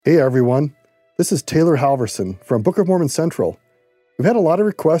Hey everyone, this is Taylor Halverson from Book of Mormon Central. We've had a lot of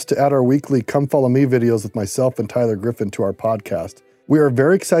requests to add our weekly Come Follow Me videos with myself and Tyler Griffin to our podcast. We are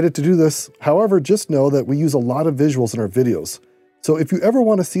very excited to do this. However, just know that we use a lot of visuals in our videos. So if you ever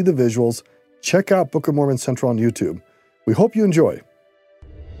want to see the visuals, check out Book of Mormon Central on YouTube. We hope you enjoy.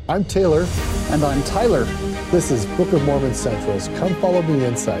 I'm Taylor. And I'm Tyler. This is Book of Mormon Central's Come Follow Me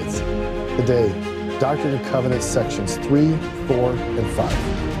Insights. Today, Doctrine and Covenants sections 3, 4, and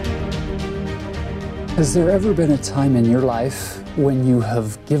 5. Has there ever been a time in your life when you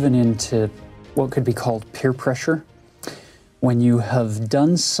have given in to what could be called peer pressure? When you have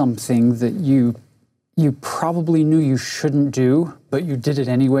done something that you probably knew you shouldn't do, but you did it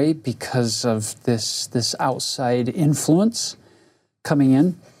anyway because of this outside influence coming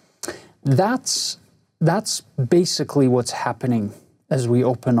in? That's basically what's happening as we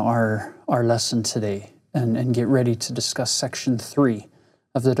open our lesson today and get ready to discuss section 3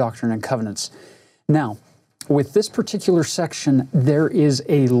 of the Doctrine and Covenants. Now, with this particular section, there is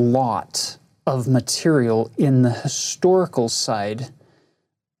a lot of material in the historical side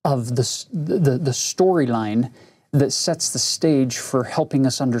of the storyline that sets the stage for helping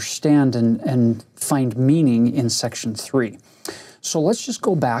us understand and find meaning in section 3. So let's just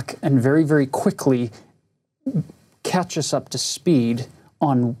go back and very, very quickly catch us up to speed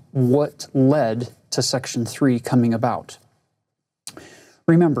on what led to section 3 coming about.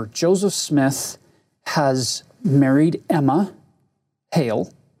 Remember, Joseph Smith has married Emma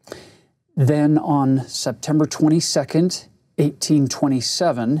Hale. Then on September 22nd,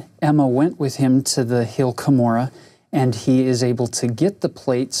 1827, Emma went with him to the hill Cumorah, and he is able to get the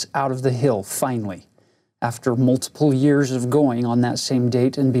plates out of the hill finally. After multiple years of going on that same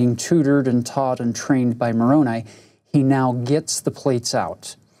date and being tutored and taught and trained by Moroni, he now gets the plates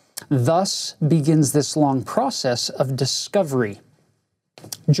out. Thus begins this long process of discovery.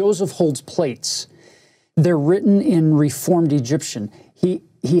 Joseph holds plates. They're written in Reformed Egyptian.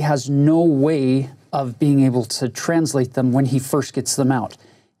 He has no way of being able to translate them when he first gets them out.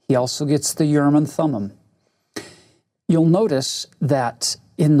 He also gets the Urim and Thummim. You'll notice that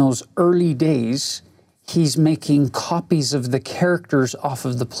in those early days, he's making copies of the characters off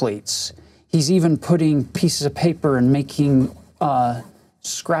of the plates. He's even putting pieces of paper and making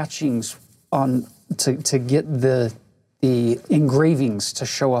scratchings on to get the engravings to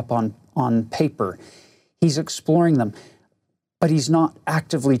show up on paper. He's exploring them, but he's not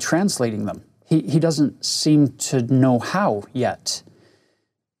actively translating them. He doesn't seem to know how yet.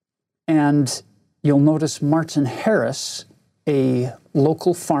 And you'll notice Martin Harris, a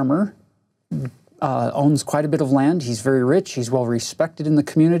local farmer, owns quite a bit of land. He's very rich. He's well respected in the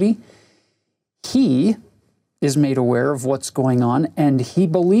community. He is made aware of what's going on, and he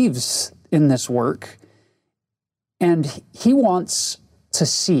believes in this work, and he wants to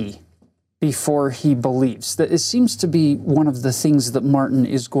see before he believes. That it seems to be one of the things that Martin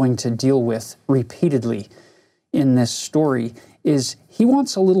is going to deal with repeatedly in this story, is he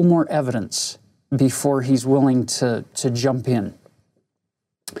wants a little more evidence before he's willing to jump in.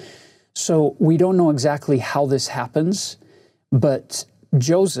 So we don't know exactly how this happens, but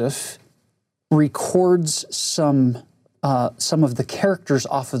Joseph records some of the characters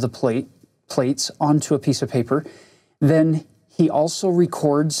off of the plates onto a piece of paper. Then he also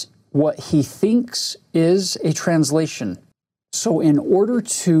records what he thinks is a translation. So in order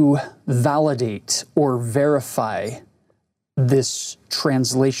to validate or verify this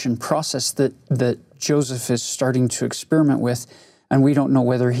translation process that Joseph is starting to experiment with, and we don't know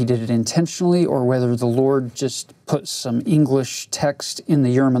whether he did it intentionally or whether the Lord just put some English text in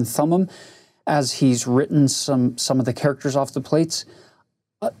the Urim and Thummim as he's written some of the characters off the plates.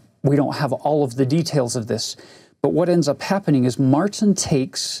 We don't have all of the details of this. But what ends up happening is Martin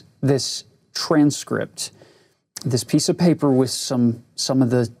takes this transcript, this piece of paper with some of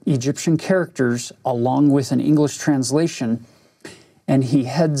the Egyptian characters along with an English translation, and he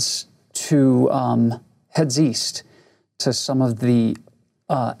heads east to some of the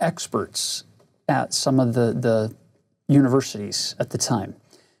experts at some of the universities at the time.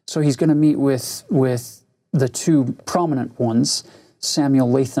 So he's going to meet with the two prominent ones, Samuel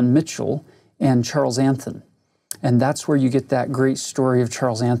Latham Mitchell and Charles Anthon. And that's where you get that great story of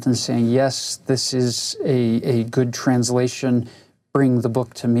Charles Anthon saying, yes, this is a good translation. Bring the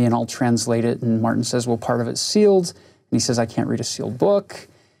book to me and I'll translate it. And Martin says, well, part of it's sealed. And he says, I can't read a sealed book.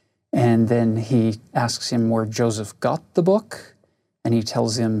 And then he asks him where Joseph got the book. And he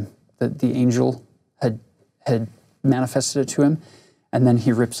tells him that the angel had manifested it to him. And then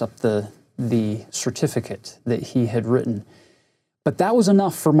he rips up the certificate that he had written. But that was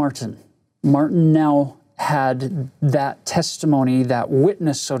enough for Martin. Martin now had that testimony, that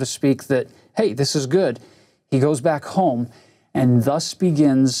witness, so to speak, that, hey, this is good. He goes back home, and thus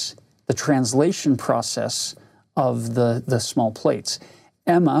begins the translation process of the small plates.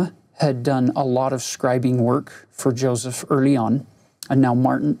 Emma had done a lot of scribing work for Joseph early on, and now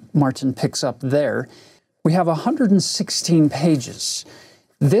Martin picks up there. We have 116 pages.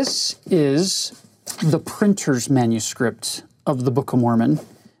 This is the printer's manuscript of the Book of Mormon,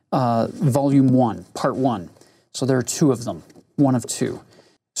 Volume 1, Part 1. So there are two of them, one of two.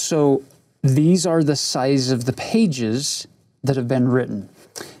 So these are the size of the pages that have been written.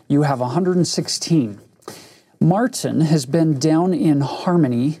 You have 116. Martin has been down in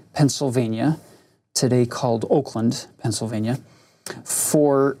Harmony, Pennsylvania, today called Oakland, Pennsylvania,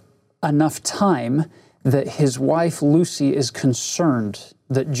 for enough time that his wife Lucy is concerned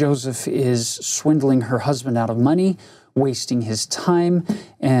that Joseph is swindling her husband out of money, wasting his time,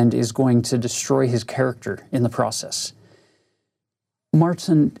 and is going to destroy his character in the process.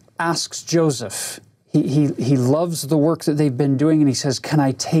 Martin asks Joseph, he loves the work that they've been doing, and he says, can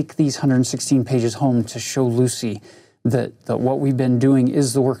I take these 116 pages home to show Lucy that what we've been doing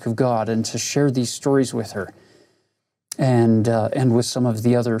is the work of God, and to share these stories with her and with some of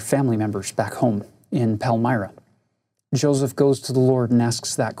the other family members back home in Palmyra? Joseph goes to the Lord and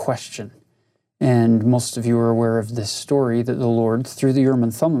asks that question. And most of you are aware of this story, that the Lord, through the Urim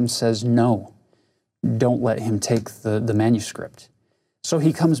and Thummim, says, no, don't let him take the manuscript. So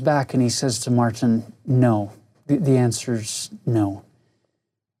he comes back and he says to Martin, no. The answer's no.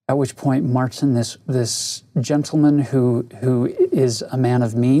 At which point Martin, this gentleman who is a man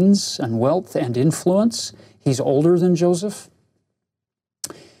of means and wealth and influence, he's older than Joseph,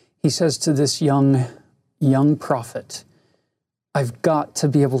 he says to this young prophet, I've got to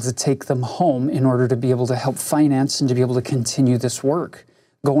be able to take them home in order to be able to help finance and to be able to continue this work.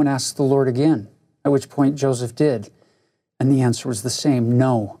 Go and ask the Lord again. At which point Joseph did. And the answer was the same,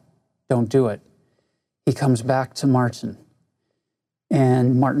 no, don't do it. He comes back to Martin,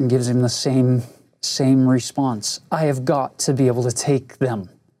 and Martin gives him the same response. I have got to be able to take them.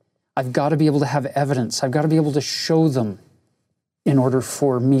 I've got to be able to have evidence. I've got to be able to show them in order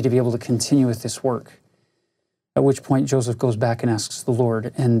for me to be able to continue with this work. At which point Joseph goes back and asks the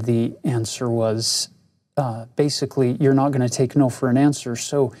Lord, and the answer was, basically, you're not going to take no for an answer.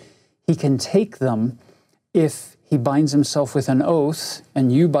 So he can take them if he binds himself with an oath,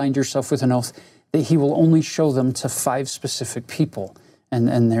 and you bind yourself with an oath, that he will only show them to 5 specific people,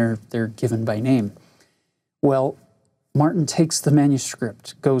 and they're given by name. Well, Martin takes the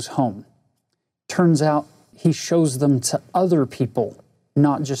manuscript, goes home. Turns out he shows them to other people,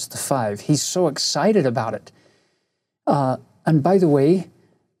 not just the 5. He's so excited about it. And by the way,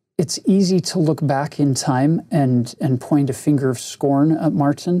 it's easy to look back in time and point a finger of scorn at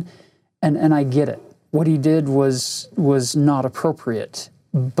Martin, and I get it. What he did was not appropriate.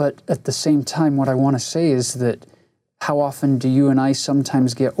 But at the same time, what I want to say is that how often do you and I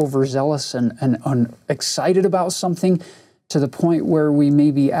sometimes get overzealous and excited about something to the point where we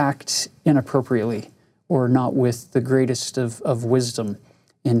maybe act inappropriately or not with the greatest of wisdom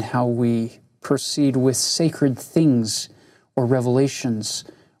in how we proceed with sacred things or revelations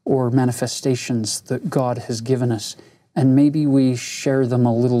or manifestations that God has given us. And maybe we share them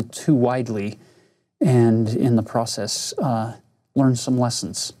a little too widely, and in the process, learn some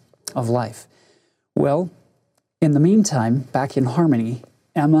lessons of life. Well, in the meantime, back in Harmony,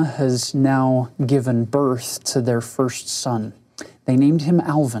 Emma has now given birth to their first son. They named him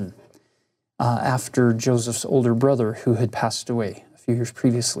Alvin, after Joseph's older brother who had passed away a few years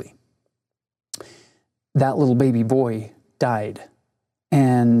previously. That little baby boy died,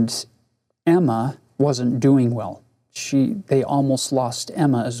 and Emma wasn't doing well. They almost lost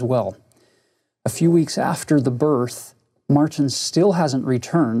Emma as well. A few weeks after the birth, Martin still hasn't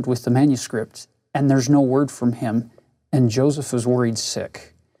returned with the manuscript, and there's no word from him, and Joseph is worried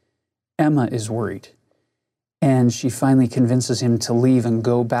sick. Emma is worried, and she finally convinces him to leave and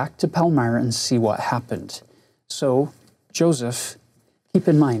go back to Palmyra and see what happened. So, Joseph, keep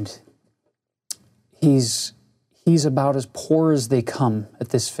in mind, he's about as poor as they come at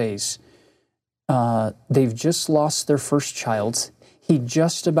this phase. They've just lost their first child. He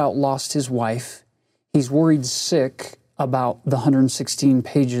just about lost his wife. He's worried sick about the 116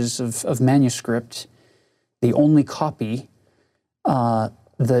 pages of manuscript, the only copy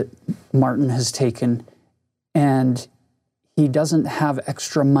that Martin has taken, and he doesn't have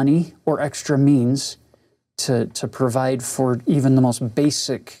extra money or extra means to provide for even the most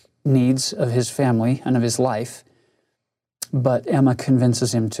basic needs of his family and of his life. But Emma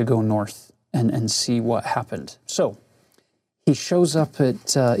convinces him to go north and see what happened. So he shows up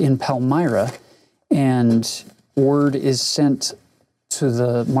in Palmyra, and word is sent to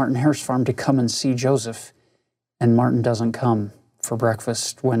the Martin Harris farm to come and see Joseph, and Martin doesn't come for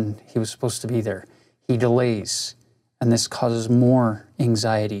breakfast when he was supposed to be there. He delays, and this causes more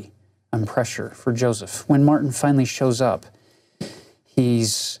anxiety and pressure for Joseph. When Martin finally shows up,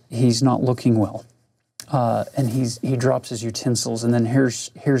 he's not looking well, and he drops his utensils. And then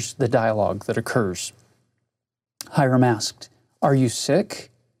here's the dialogue that occurs. Hiram asked, "Are you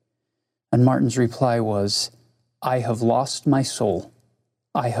sick?" And Martin's reply was, "I have lost my soul.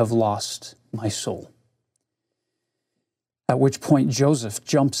 I have lost my soul." At which point Joseph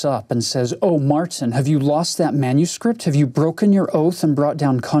jumps up and says, "Oh, Martin, have you lost that manuscript? Have you broken your oath and brought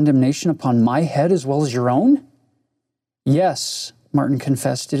down condemnation upon my head as well as your own?" "Yes," Martin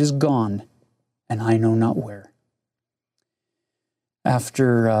confessed, "it is gone, and I know not where."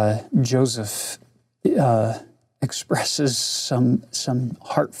 After Joseph expresses some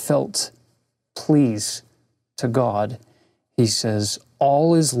heartfelt pleas to God, he says,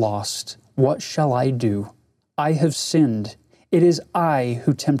 "All is lost. What shall I do? I have sinned. It is I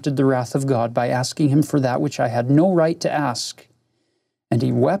who tempted the wrath of God by asking him for that which I had no right to ask." And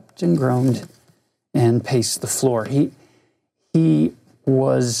he wept and groaned and paced the floor. He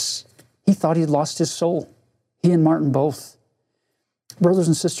thought he'd lost his soul. He and Martin both. Brothers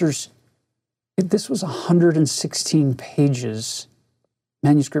and sisters, this was 116 pages,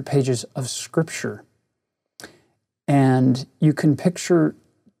 manuscript pages of Scripture. And you can picture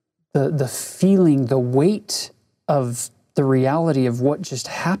the feeling, the weight of the reality of what just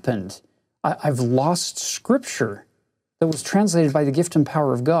happened. I've lost Scripture that was translated by the gift and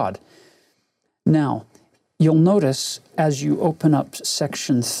power of God. Now, you'll notice as you open up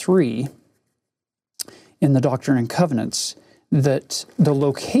section 3 in the Doctrine and Covenants that the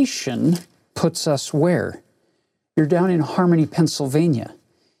location puts us where? You're down in Harmony, Pennsylvania.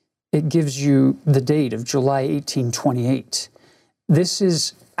 It gives you the date of July 1828. This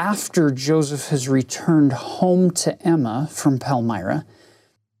is after Joseph has returned home to Emma from Palmyra.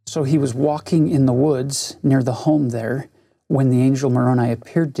 So he was walking in the woods near the home there when the angel Moroni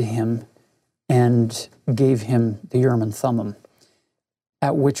appeared to him and gave him the Urim and Thummim.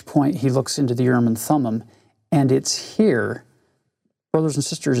 At which point he looks into the Urim and Thummim, and it's here, brothers and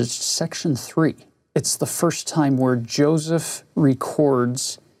sisters, it's section 3. It's the first time where Joseph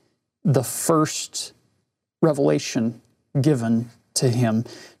records the first revelation given to him.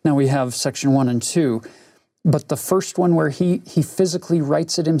 Now we have section 1 and 2, but the first one where he physically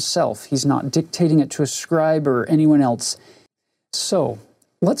writes it himself. He's not dictating it to a scribe or anyone else. So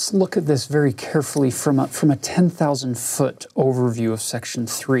let's look at this very carefully from a 10,000-foot overview of section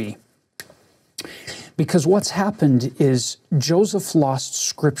 3. Because what's happened is Joseph lost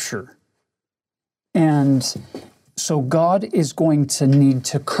Scripture. And so God is going to need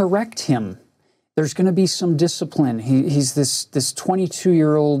to correct him. There's going to be some discipline. He's this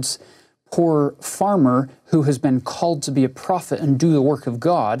 22-year-old poor farmer who has been called to be a prophet and do the work of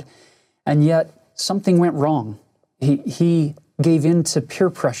God, and yet something went wrong. He gave in to peer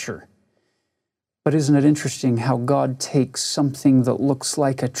pressure. But isn't it interesting how God takes something that looks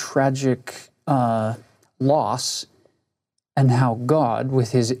like a tragic loss, and how God,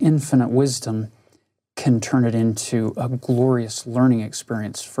 with His infinite wisdom, can turn it into a glorious learning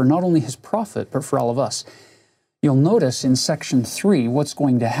experience for not only His prophet, but for all of us. You'll notice in section 3 what's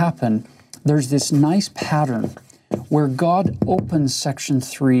going to happen. There's this nice pattern where God opens section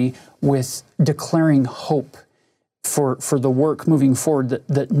 3 with declaring hope for the work moving forward,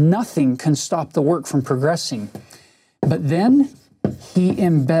 that nothing can stop the work from progressing. But then He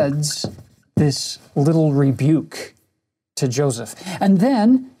embeds this little rebuke to Joseph. And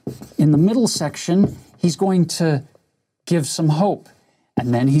then, in the middle section, He's going to give some hope.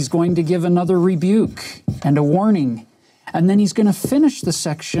 And then He's going to give another rebuke and a warning. And then He's going to finish the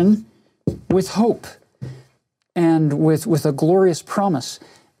section with hope and with a glorious promise.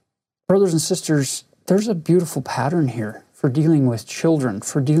 Brothers and sisters, there's a beautiful pattern here for dealing with children,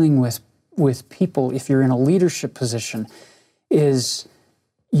 for dealing with people. If you're in a leadership position, is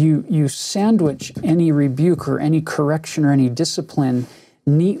you sandwich any rebuke or any correction or any discipline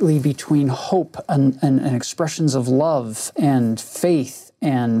neatly between hope and expressions of love and faith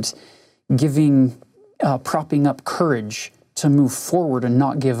and giving, propping up courage to move forward and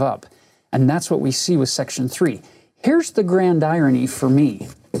not give up. And that's what we see with section 3. Here's the grand irony for me.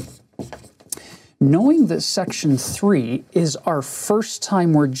 Knowing that section 3 is our first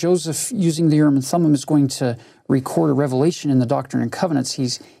time where Joseph, using the Urim and Thummim, is going to record a revelation in the Doctrine and Covenants,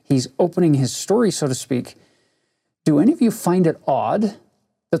 he's opening his story, so to speak. Do any of you find it odd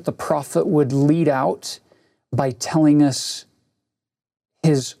that the prophet would lead out by telling us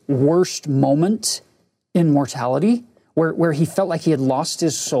his worst moment in mortality, where he felt like he had lost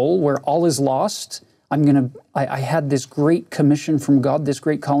his soul, where all is lost. I had this great commission from God, this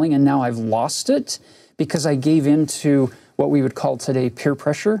great calling, and now I've lost it because I gave in to what we would call today peer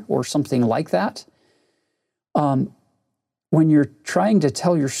pressure or something like that. When you're trying to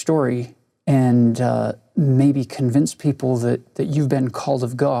tell your story and maybe convince people that you've been called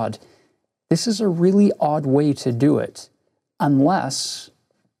of God, this is a really odd way to do it, unless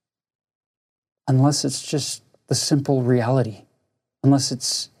it's just the simple reality, unless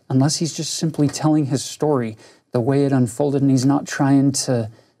he's just simply telling his story the way it unfolded, and he's not trying to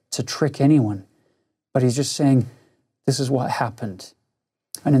trick anyone, but he's just saying, this is what happened.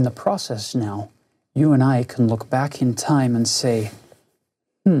 And in the process now, you and I can look back in time and say,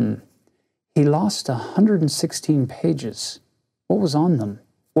 he lost 116 pages. What was on them?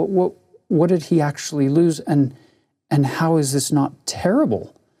 What did he actually lose? And how is this not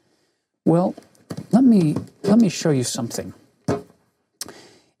terrible? Well, let me show you something.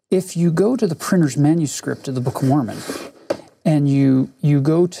 If you go to the printer's manuscript of the Book of Mormon, and you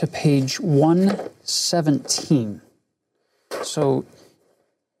go to page 117, so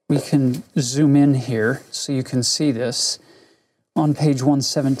we can zoom in here so you can see this. On page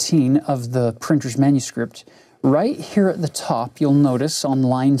 117 of the printer's manuscript, right here at the top, you'll notice on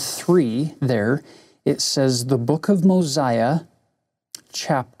line 3 there, it says the Book of Mosiah,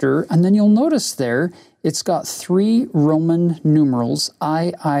 chapter, and then you'll notice there, it's got 3 Roman numerals,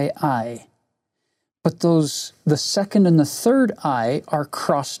 I. But the second and the third I are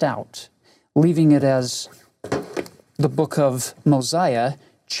crossed out, leaving it as the Book of Mosiah,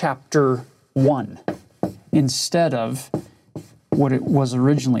 chapter 1, instead of what it was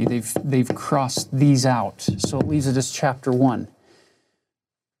originally. They've crossed these out, so it leaves it as chapter 1.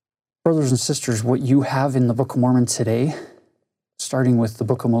 Brothers and sisters, what you have in the Book of Mormon today, starting with the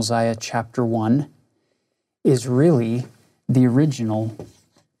Book of Mosiah, chapter 1, is really the original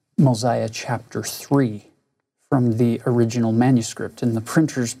Mosiah, chapter 3, from the original manuscript, and the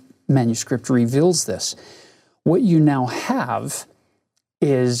printer's manuscript reveals this. What you now have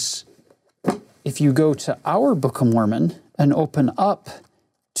is, if you go to our Book of Mormon and open up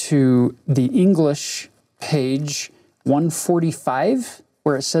to the English page 145,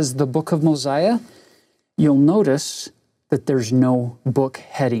 where it says the Book of Mosiah, you'll notice that there's no book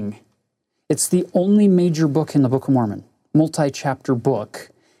heading. It's the only major book in the Book of Mormon, multi-chapter book,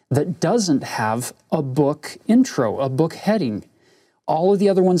 that doesn't have a book intro, a book heading. All of the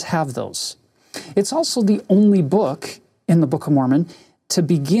other ones have those. It's also the only book in the Book of Mormon to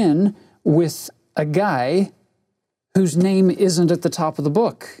begin with a guy whose name isn't at the top of the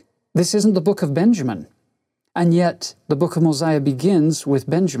book. This isn't the Book of Benjamin. And yet, the Book of Mosiah begins with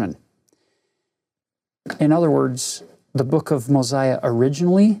Benjamin. In other words, the Book of Mosiah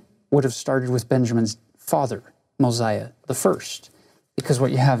originally would have started with Benjamin's father, Mosiah the first. Because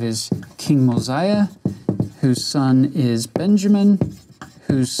what you have is King Mosiah, whose son is Benjamin,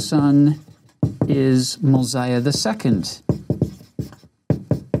 whose son is Mosiah the second.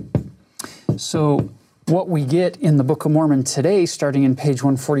 So what we get in the Book of Mormon today, starting in page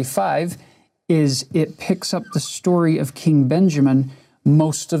 145, is it picks up the story of King Benjamin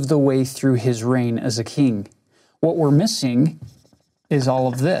most of the way through his reign as a king. What we're missing is all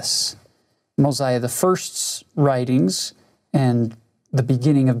of this. Mosiah the First's writings and the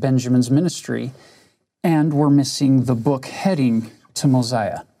beginning of Benjamin's ministry, and we're missing the book heading to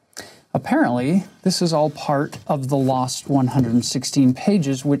Mosiah. Apparently, this is all part of the lost 116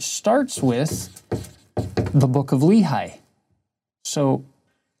 pages, which starts with the Book of Lehi. So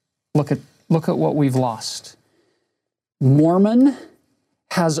look at what we've lost. Mormon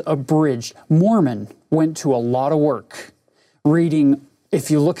has abridged. Mormon went to a lot of work reading. If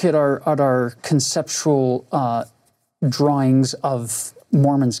you look at our conceptual drawings of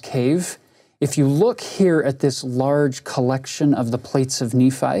Mormon's cave, if you look here at this large collection of the plates of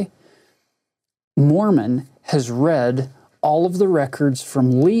Nephi, Mormon has read all of the records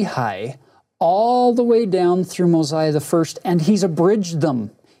from Lehi all the way down through Mosiah the First, and he's abridged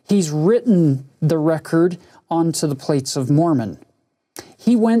them. He's written the record onto the plates of Mormon.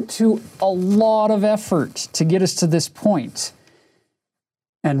 He went to a lot of effort to get us to this point,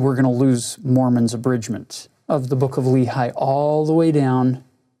 and we're going to lose Mormon's abridgment of the Book of Lehi all the way down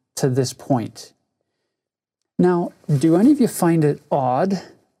to this point. Now, do any of you find it odd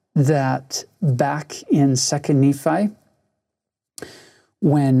that back in 2 Nephi,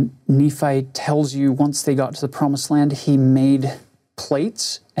 when Nephi tells you once they got to the Promised Land, he made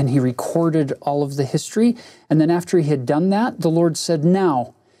plates and he recorded all of the history, and then after he had done that, the Lord said,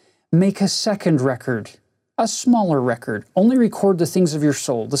 now, make a second record a smaller record. Only record the things of your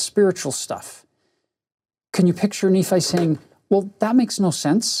soul, the spiritual stuff. Can you picture Nephi saying, well, that makes no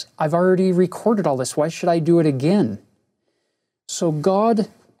sense. I've already recorded all this. Why should I do it again? So God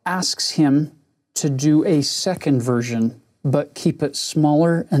asks him to do a second version, but keep it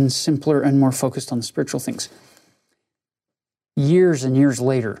smaller and simpler and more focused on the spiritual things. Years and years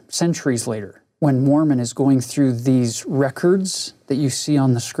later, centuries later, when Mormon is going through these records that you see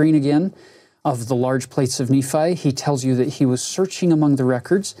on the screen again of the large plates of Nephi, he tells you that he was searching among the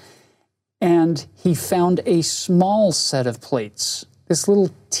records and he found a small set of plates, this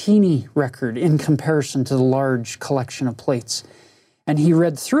little teeny record in comparison to the large collection of plates. And he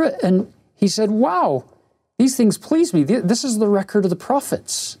read through it and he said, wow, these things please me. This is the record of the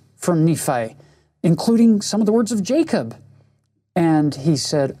prophets from Nephi, including some of the words of Jacob. And he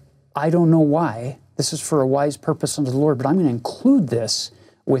said, I don't know why. This is for a wise purpose unto the Lord, but I'm going to include this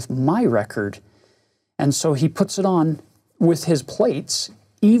with my record. And so he puts it on with his plates,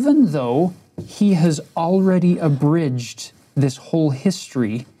 even though he has already abridged this whole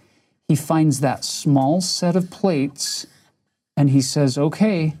history. He finds that small set of plates and he says,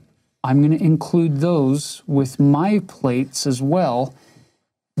 okay, I'm going to include those with my plates as well,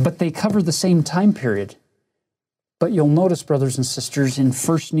 but they cover the same time period. But you'll notice, brothers and sisters, in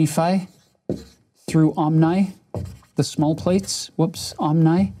 1 Nephi through Omni, the small plates,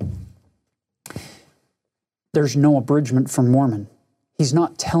 Omni, there's no abridgment from Mormon. He's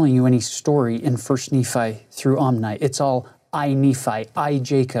not telling you any story in 1 Nephi through Omni. It's all I Nephi, I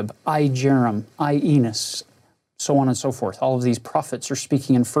Jacob, I Jerem, I Enos, so on and so forth. All of these prophets are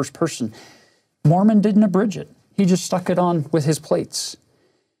speaking in first person. Mormon didn't abridge it. He just stuck it on with his plates.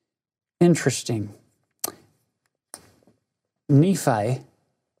 Interesting. Nephi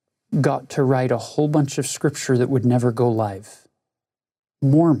got to write a whole bunch of scripture that would never go live.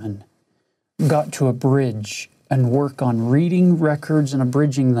 Mormon got to abridge and work on reading records and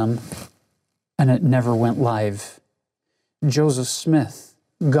abridging them, and it never went live. Joseph Smith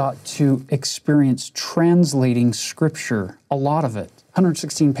got to experience translating scripture, a lot of it,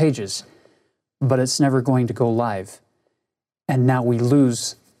 116 pages, but it's never going to go live. And now we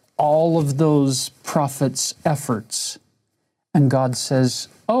lose all of those prophets' efforts. And God says,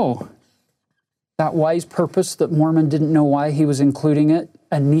 oh, that wise purpose that Mormon didn't know why he was including it,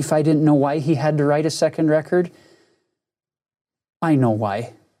 and Nephi didn't know why he had to write a second record, I know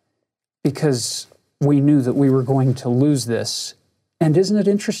why. Because we knew that we were going to lose this. And isn't it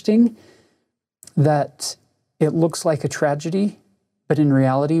interesting that it looks like a tragedy, but in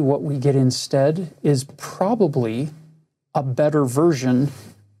reality what we get instead is probably a better version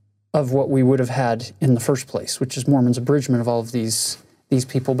of what we would have had in the first place, which is Mormon's abridgment of all of these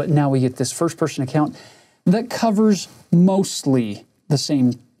people. But now we get this first-person account that covers mostly the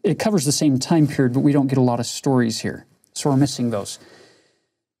same, it covers the same time period, but we don't get a lot of stories here. So we're missing those.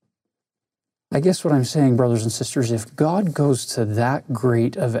 I guess what I'm saying, brothers and sisters, if God goes to that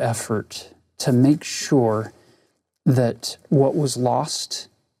great of effort to make sure that what was lost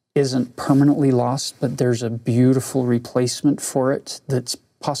isn't permanently lost, but there's a beautiful replacement for it that's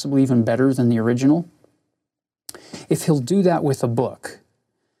possibly even better than the original, if he'll do that with a book,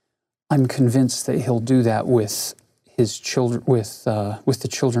 I'm convinced that he'll do that with his children, with the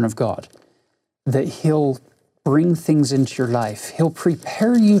children of God. That he'll bring things into your life. He'll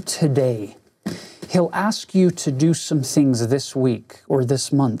prepare you today. He'll ask you to do some things this week or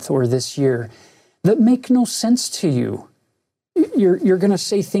this month or this year that make no sense to you. You're going to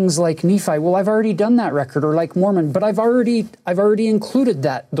say things like Nephi, well, I've already done that record, or like Mormon, but I've already included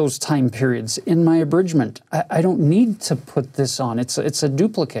those time periods in my abridgment. I don't need to put this on. It's a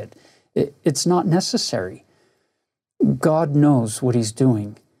duplicate. It's not necessary. God knows what he's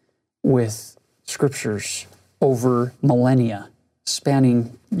doing with scriptures over millennia,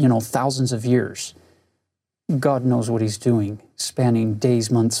 spanning, thousands of years. God knows what he's doing, spanning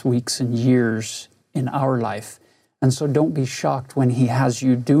days, months, weeks, and years in our life. And so don't be shocked when he has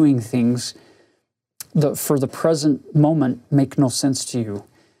you doing things that for the present moment make no sense to you.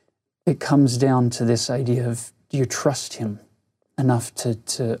 It comes down to this idea of, do you trust him enough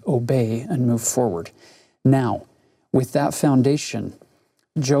to obey and move forward? Now, with that foundation,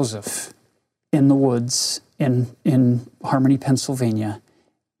 Joseph in the woods in Harmony, Pennsylvania,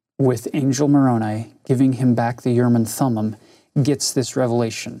 with Angel Moroni giving him back the Urim and Thummim, gets this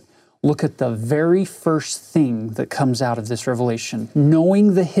revelation. Look at the very first thing that comes out of this revelation,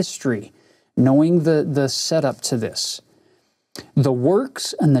 knowing the history, knowing the setup to this. The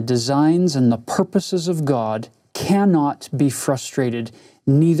works and the designs and the purposes of God cannot be frustrated,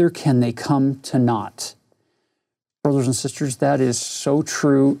 neither can they come to naught. Brothers and sisters, that is so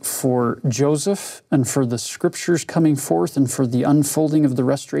true for Joseph and for the scriptures coming forth and for the unfolding of the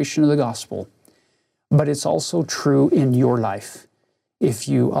restoration of the gospel. But it's also true in your life if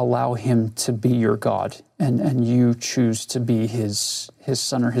you allow Him to be your God and you choose to be His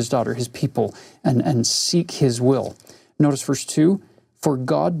son or His daughter, His people, and seek His will. Notice verse 2, "For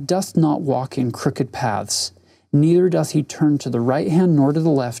God doth not walk in crooked paths, neither doth He turn to the right hand nor to the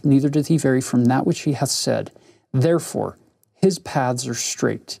left, neither doth He vary from that which He hath said. Therefore, His paths are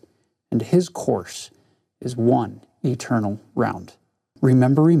straight, and His course is one eternal round."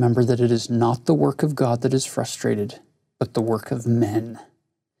 Remember that it is not the work of God that is frustrated, but the work of men.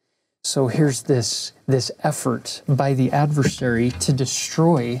 So here's this effort by the adversary to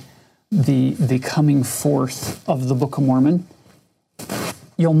destroy the coming forth of the Book of Mormon.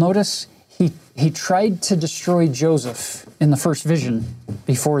 You'll notice he tried to destroy Joseph in the first vision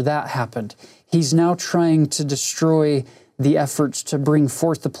before that happened. He's now trying to destroy the efforts to bring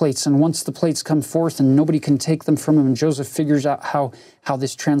forth the plates. And once the plates come forth and nobody can take them from him, and Joseph figures out how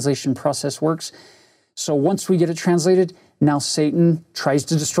this translation process works. So once we get it translated, now Satan tries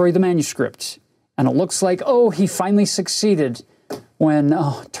to destroy the manuscript. And it looks like, oh, he finally succeeded. When,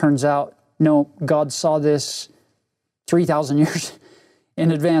 turns out, no, God saw this 3,000 years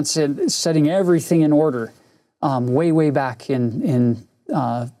in advance, and setting everything in order way back in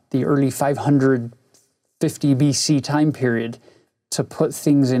the early 550 BC time period to put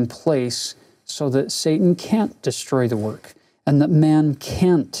things in place so that Satan can't destroy the work and that man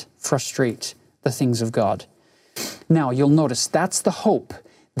can't frustrate the things of God. Now, you'll notice that's the hope.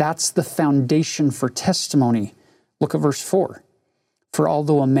 That's the foundation for testimony. Look at verse 4. "For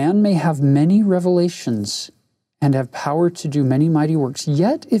although a man may have many revelations and have power to do many mighty works,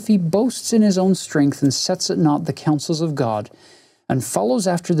 yet if he boasts in his own strength and sets at naught the counsels of God, and follows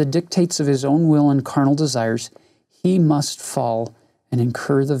after the dictates of his own will and carnal desires, he must fall and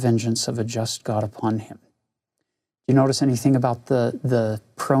incur the vengeance of a just God upon him." Do you notice anything about the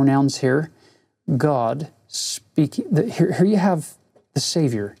pronouns here? God speaking, here you have the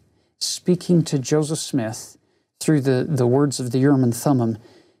Savior speaking to Joseph Smith through the words of the Urim and Thummim,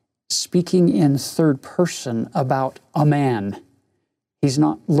 speaking in third person about a man. He's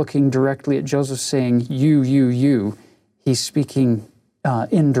not looking directly at Joseph saying, you. He's speaking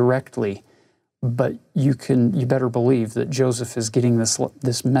indirectly, but you better believe that Joseph is getting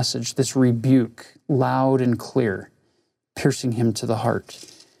this message, this rebuke, loud and clear, piercing him to the heart.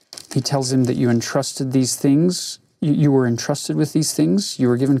 He tells him that you entrusted these things, you were entrusted with these things, you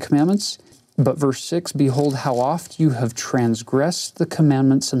were given commandments. But verse 6, "Behold how oft you have transgressed the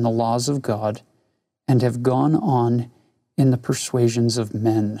commandments and the laws of God, and have gone on in the persuasions of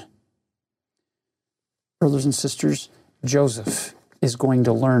men." Brothers and sisters, Joseph is going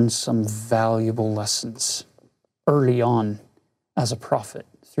to learn some valuable lessons early on as a prophet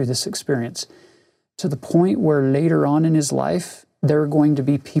through this experience, to the point where later on in his life, there are going to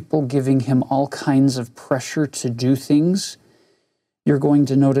be people giving him all kinds of pressure to do things. You're going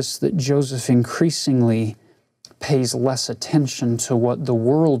to notice that Joseph increasingly pays less attention to what the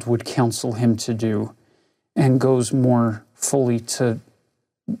world would counsel him to do and goes more fully to,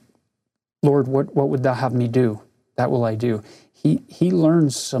 "Lord, what would thou have me do? That will I do." He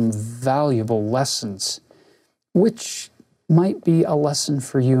learns some valuable lessons, which might be a lesson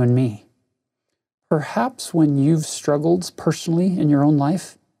for you and me. Perhaps when you've struggled personally in your own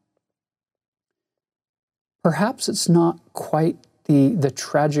life, perhaps it's not quite the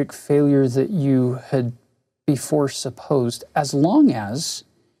tragic failure that you had before supposed, as long as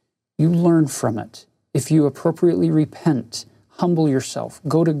you learn from it. If you appropriately repent, humble yourself,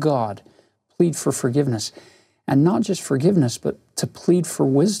 go to God, plead for forgiveness. And not just forgiveness, but to plead for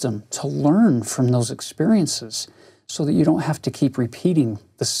wisdom, to learn from those experiences so that you don't have to keep repeating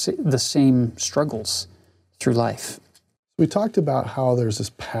the same struggles through life. We talked about how there's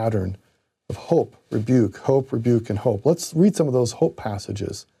this pattern of hope, rebuke, and hope. Let's read some of those hope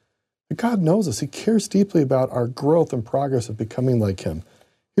passages. God knows us. He cares deeply about our growth and progress of becoming like Him.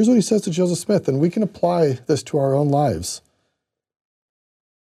 Here's what He says to Joseph Smith, and we can apply this to our own lives.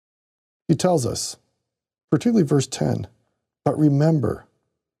 He tells us, particularly verse 10, "But remember,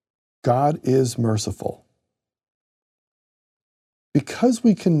 God is merciful." Because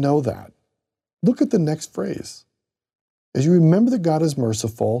we can know that, look at the next phrase. As you remember that God is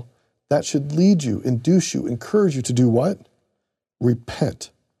merciful, that should lead you, induce you, encourage you to do what? Repent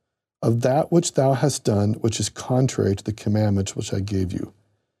of that which thou hast done, which is contrary to the commandments which I gave you.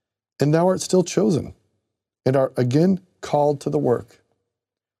 And thou art still chosen, and art again called to the work.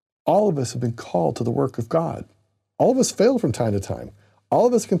 All of us have been called to the work of God. All of us fail from time to time. All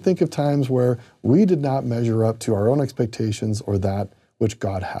of us can think of times where we did not measure up to our own expectations or that which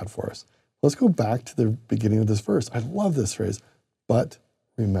God had for us. Let's go back to the beginning of this verse. I love this phrase, but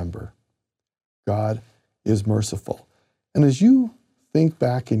remember, God is merciful. And as you think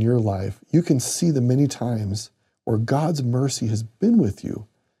back in your life, you can see the many times where God's mercy has been with you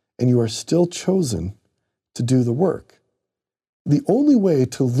and you are still chosen to do the work. The only way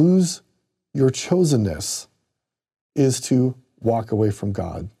to lose your chosenness is to walk away from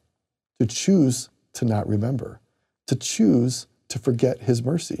God, to choose to not remember, to choose to forget His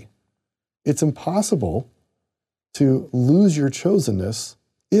mercy. It's impossible to lose your chosenness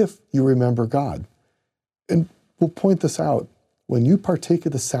if you remember God. And we'll point this out. When you partake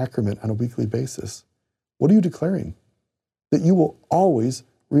of the sacrament on a weekly basis, what are you declaring? That you will always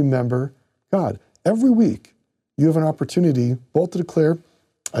remember God. Every week, you have an opportunity both to declare,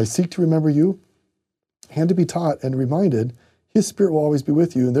 I seek to remember you, and to be taught and reminded His Spirit will always be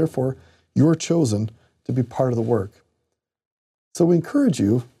with you, and therefore you're chosen to be part of the work. So we encourage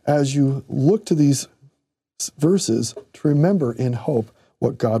you, as you look to these verses, to remember in hope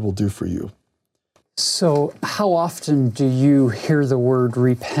what God will do for you. So how often do you hear the word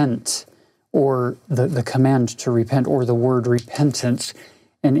repent, or the command to repent, or the word repentance,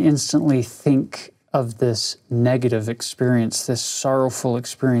 and instantly think of this negative experience, this sorrowful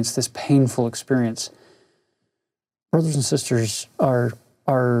experience, this painful experience? Brothers and sisters, our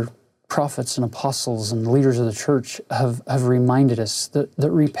prophets and apostles and leaders of the church have reminded us that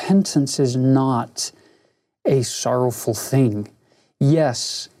repentance is not a sorrowful thing.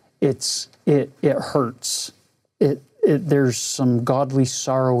 Yes, it hurts. There's some godly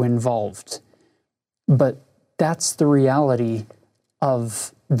sorrow involved. But that's the reality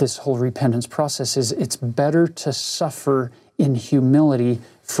of this whole repentance process, is it's better to suffer in humility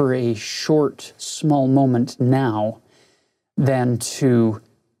for a short, small moment now than to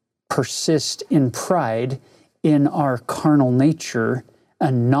persist in pride in our carnal nature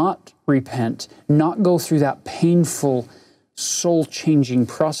and not repent, not go through that painful, soul-changing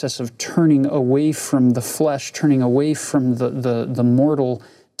process of turning away from the flesh, turning away from the mortal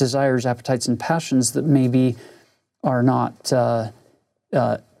desires, appetites, and passions that maybe are not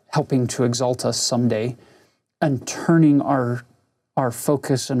helping to exalt us someday, and turning our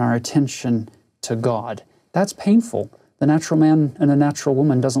focus and our attention to God. That's painful. The natural man and the natural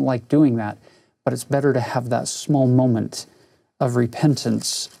woman doesn't like doing that, but it's better to have that small moment of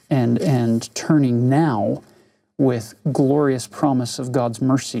repentance and turning now with glorious promise of God's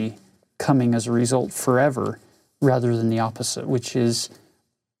mercy coming as a result forever, rather than the opposite, which is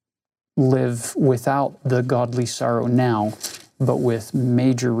live without the godly sorrow now, but with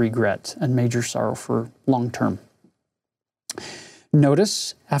major regret and major sorrow for long term.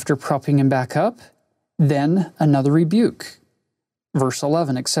 Notice, after propping him back up, then another rebuke. Verse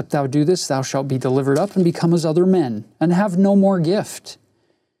 11, except thou do this, thou shalt be delivered up and become as other men, and have no more gift.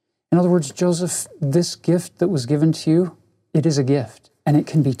 In other words, Joseph, this gift that was given to you, it is a gift, and it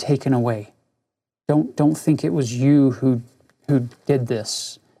can be taken away. Don't think it was you who did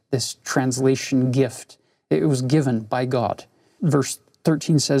this translation gift. It was given by God. Verse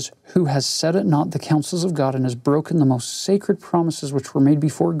 13 says, who has set at naught the counsels of God and has broken the most sacred promises which were made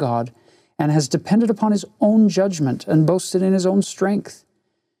before God, and has depended upon his own judgment and boasted in his own strength.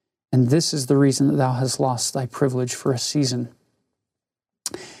 And this is the reason that thou hast lost thy privilege for a season.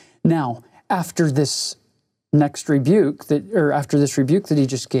 Now, after this rebuke that he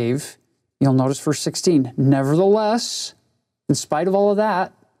just gave, you'll notice verse 16, nevertheless, in spite of all of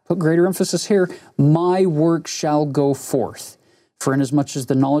that, put greater emphasis here, my work shall go forth. For inasmuch as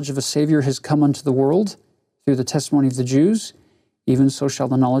the knowledge of a Savior has come unto the world through the testimony of the Jews, even so shall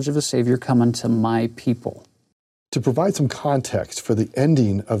the knowledge of a Savior come unto my people. To provide some context for the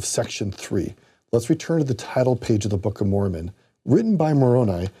ending of section 3, let's return to the title page of the Book of Mormon, written by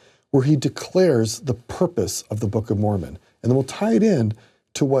Moroni, where he declares the purpose of the Book of Mormon. And then we'll tie it in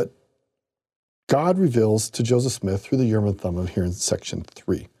to what God reveals to Joseph Smith through the Urim and Thummim here in section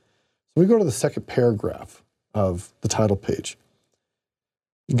 3. So we go to the second paragraph of the title page.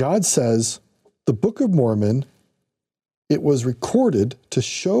 God says, the Book of Mormon, it was recorded to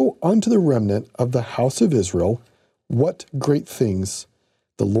show unto the remnant of the house of Israel what great things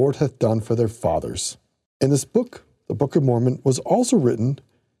the Lord hath done for their fathers. And this book, the Book of Mormon, was also written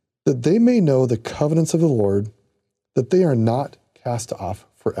that they may know the covenants of the Lord, that they are not cast off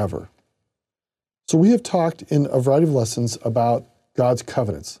forever. So we have talked in a variety of lessons about God's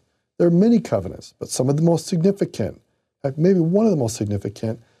covenants. There are many covenants, but some of the most significant, maybe one of the most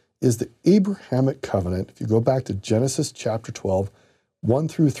significant, is the Abrahamic covenant. If you go back to Genesis chapter 12, 1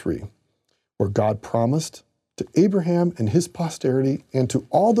 through 3, where God promised to Abraham and his posterity and to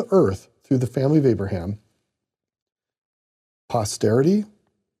all the earth through the family of Abraham, posterity,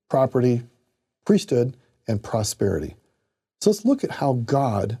 property, priesthood, and prosperity. So let's look at how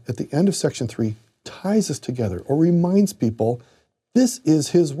God, at the end of section 3, ties us together or reminds people this is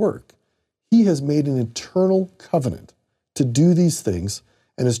his work. He has made an eternal covenant to do these things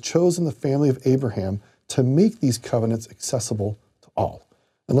and has chosen the family of Abraham to make these covenants accessible to all.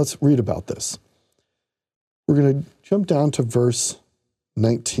 And let's read about this. We're going to jump down to verse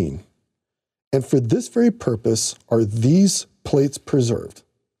 19. And for this very purpose are these plates preserved,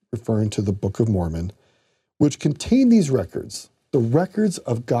 referring to the Book of Mormon, which contain these records, the records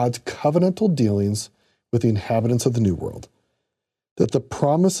of God's covenantal dealings with the inhabitants of the New World, that the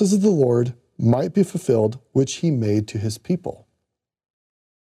promises of the Lord might be fulfilled, which he made to his people.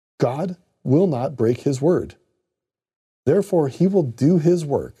 God will not break his word. Therefore, he will do his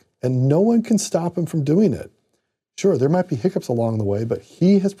work, and no one can stop him from doing it. Sure, there might be hiccups along the way, but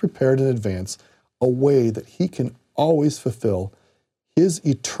he has prepared in advance a way that he can always fulfill his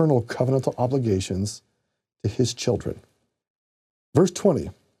eternal covenantal obligations to his children. Verse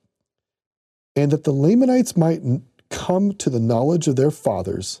 20, and that the Lamanites might come to the knowledge of their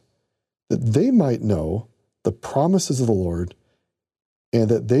fathers, that they might know the promises of the Lord, and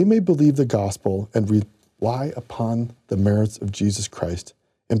that they may believe the gospel and rely upon the merits of Jesus Christ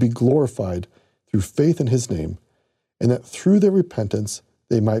and be glorified through faith in his name, and that through their repentance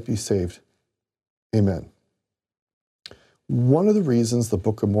they might be saved. Amen. One of the reasons the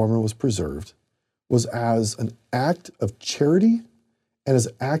Book of Mormon was preserved was as an act of charity and as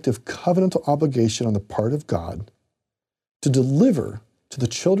an act of covenantal obligation on the part of God to deliver to the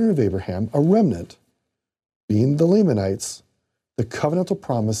children of Abraham a remnant, being the Lamanites, the covenantal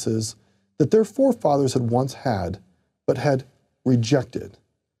promises that their forefathers had once had, but had rejected.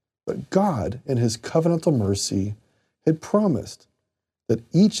 But God, in his covenantal mercy, had promised that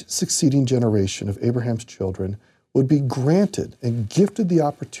each succeeding generation of Abraham's children would be granted and gifted the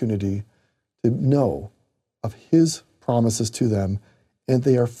opportunity to know of his promises to them, and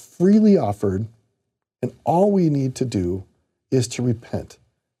they are freely offered, and all we need to do is to repent,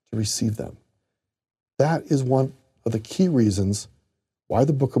 to receive them. That is one of the key reasons why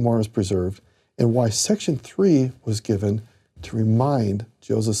the Book of Mormon is preserved and why Section 3 was given to remind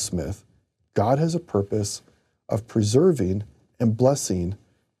Joseph Smith God has a purpose of preserving and blessing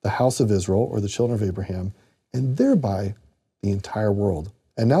the house of Israel, or the children of Abraham, and thereby the entire world.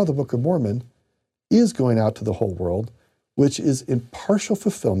 And now the Book of Mormon is going out to the whole world, which is in partial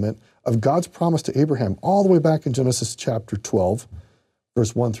fulfillment of God's promise to Abraham all the way back in Genesis chapter 12,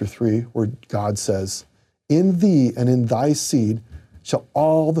 verse 1 through 3, where God says, in thee and in thy seed shall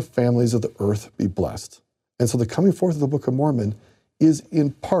all the families of the earth be blessed. And so the coming forth of the Book of Mormon is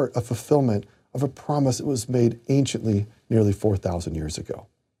in part a fulfillment of a promise that was made anciently nearly 4,000 years ago.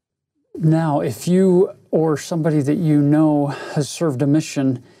 Now, if you or somebody that you know has served a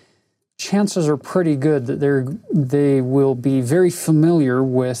mission, chances are pretty good that they will be very familiar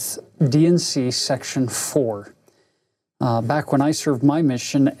with D&C Section 4. Back when I served my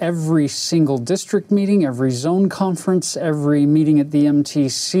mission, every single district meeting, every zone conference, every meeting at the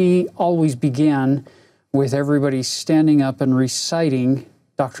MTC always began with everybody standing up and reciting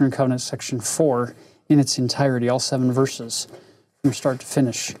Doctrine and Covenants Section 4 in its entirety, all 7 verses, from start to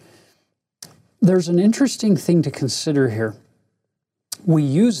finish. There's an interesting thing to consider here. We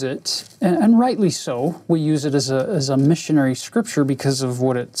use it, and rightly so, we use it as a missionary scripture because of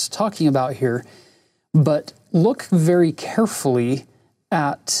what it's talking about here, but look very carefully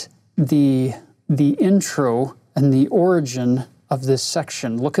at the intro and the origin of this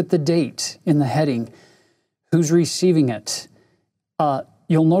section. Look at the date in the heading. Who's receiving it?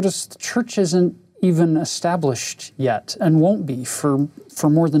 You'll notice the church isn't even established yet and won't be for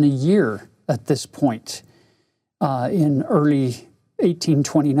more than a year at this point in early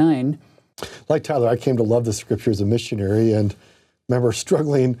 1829. Like Tyler, I came to love the scripture as a missionary and remember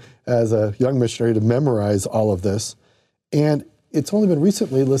struggling as a young missionary to memorize all of this. And it's only been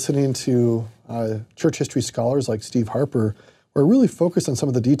recently listening to church history scholars like Steve Harper who are really focused on some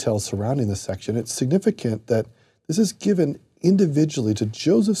of the details surrounding this section. It's significant that this is given individually to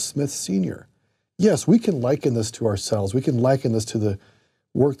Joseph Smith Sr. Yes, we can liken this to ourselves. We can liken this to the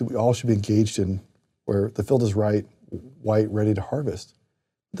work that we all should be engaged in, where the field is ripe, white, ready to harvest.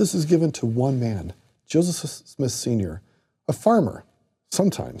 This is given to one man, Joseph Smith Sr., a farmer,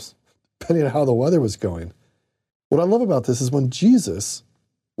 sometimes, depending on how the weather was going. What I love about this is when Jesus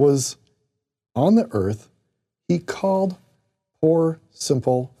was on the earth, he called poor,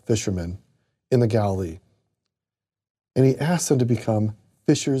 simple fishermen in the Galilee, and he asked them to become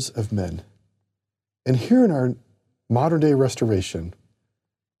fishers of men. And here in our modern day restoration,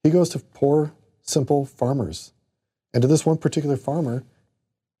 he goes to poor, simple farmers. And to this one particular farmer,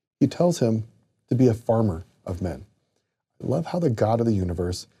 he tells him to be a farmer of men. I love how the God of the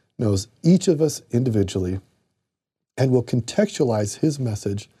universe knows each of us individually and will contextualize his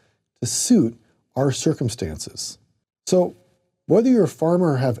message to suit our circumstances. So whether you're a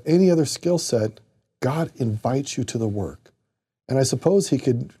farmer or have any other skill set, God invites you to the work. And I suppose he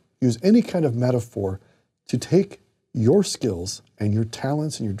could use any kind of metaphor to take your skills and your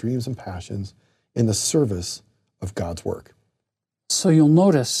talents and your dreams and passions in the service of God's work. So you'll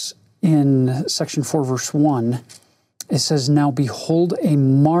notice in section 4, verse 1, it says, "Now behold, a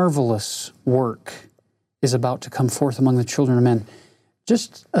marvelous work is about to come forth among the children of men."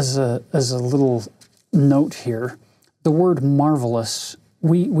 Just as a little note here, the word marvelous,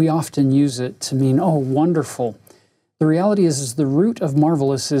 we often use it to mean, oh, wonderful. The reality is the root of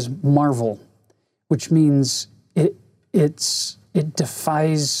marvelous is marvel, which means it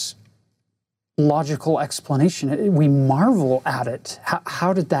defies logical explanation. We marvel at it.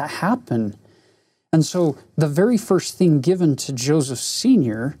 How did that happen? And so the very first thing given to Joseph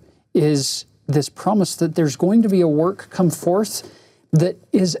Sr. is this promise that there's going to be a work come forth that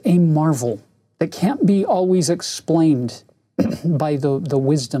is a marvel, that can't be always explained by the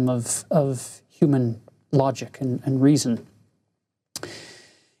wisdom of human logic and reason.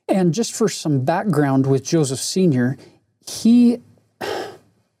 And just for some background with Joseph Sr., he's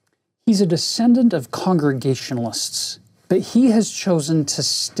a descendant of Congregationalists, but he has chosen to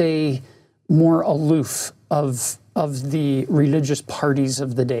stay more aloof of the religious parties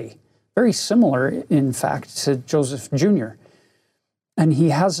of the day. Very similar, in fact, to Joseph Jr. And he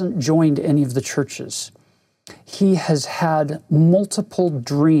hasn't joined any of the churches. He has had multiple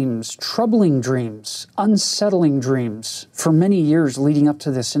dreams, troubling dreams, unsettling dreams for many years leading up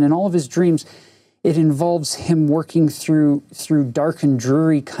to this. And in all of his dreams, it involves him working through dark and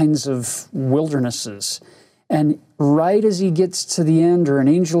dreary kinds of wildernesses. And right as he gets to the end, or an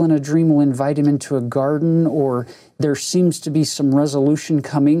angel in a dream will invite him into a garden, or there seems to be some resolution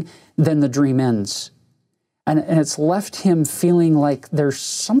coming, then the dream ends. And it's left him feeling like there's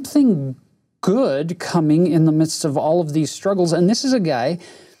something good coming in the midst of all of these struggles. And this is a guy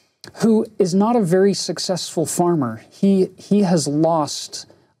who is not a very successful farmer. He has lost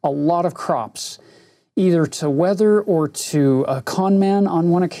a lot of crops, either to weather or to a con man on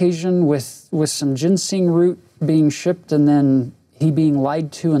one occasion with some ginseng root being shipped and then he being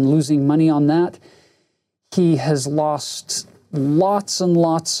lied to and losing money on that. He has lost lots and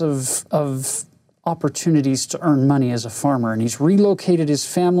lots of opportunities to earn money as a farmer, and he's relocated his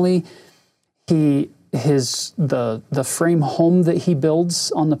family. The frame home that he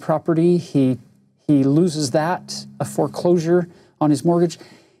builds on the property, he loses that, a foreclosure on his mortgage.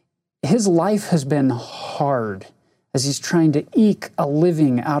 His life has been hard as he's trying to eke a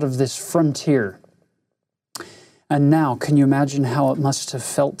living out of this frontier. And now, can you imagine how it must have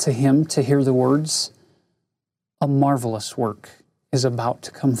felt to him to hear the words, "A marvelous work is about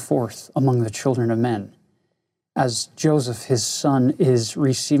to come forth among the children of men." As Joseph, his son, is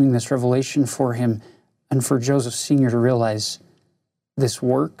receiving this revelation for him, and for Joseph Sr. to realize this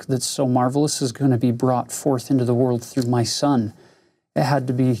work that's so marvelous is going to be brought forth into the world through my son. It had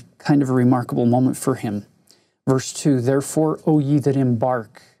to be kind of a remarkable moment for him. Verse 2, "Therefore, O ye that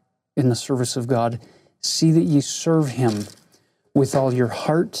embark in the service of God, see that ye serve him with all your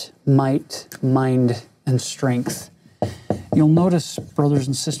heart, might, mind, and strength." You'll notice, brothers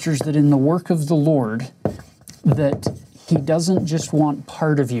and sisters, that in the work of the Lord, that he doesn't just want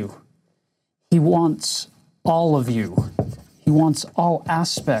part of you. He wants all of you. He wants all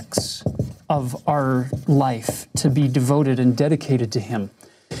aspects of our life to be devoted and dedicated to him.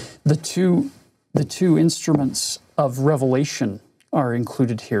 The two instruments of revelation are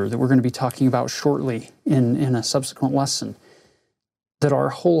included here that we're going to be talking about shortly in a subsequent lesson. That our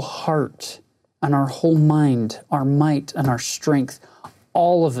whole heart and our whole mind, our might and our strength,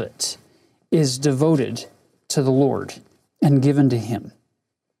 all of it is devoted to the Lord and given to him.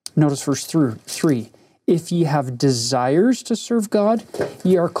 Notice verse 3. "If ye have desires to serve God,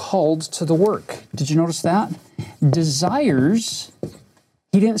 ye are called to the work." Did you notice that? Desires,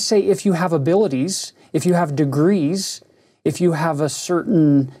 he didn't say if you have abilities, if you have degrees, if you have a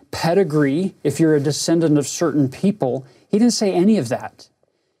certain pedigree, if you're a descendant of certain people. He didn't say any of that.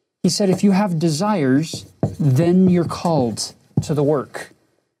 He said if you have desires, then you're called to the work.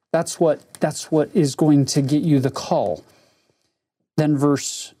 That's what is going to get you the call. Then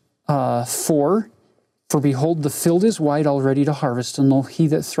verse 4, "For behold, the field is white already to harvest, and lo, he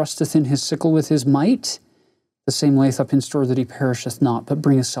that thrusteth in his sickle with his might, the same layeth up in store that he perisheth not, but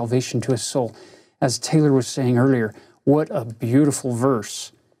bringeth salvation to his soul." As Taylor was saying earlier, what a beautiful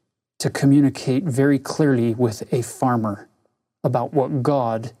verse to communicate very clearly with a farmer about what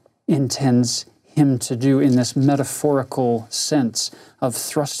God intends him to do in this metaphorical sense of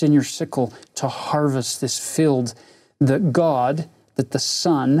thrust in your sickle to harvest this field that God, that the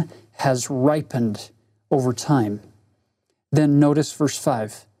Son, has ripened over time. Then notice verse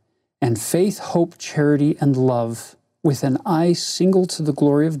 5. And faith, hope, charity, and love, with an eye single to the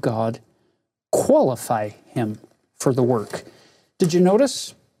glory of God, qualify him for the work. Did you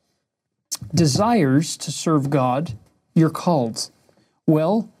notice? Desires to serve God, you're called.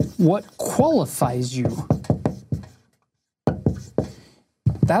 Well, what qualifies you?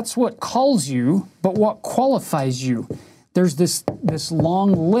 That's what calls you, but what qualifies you? There's this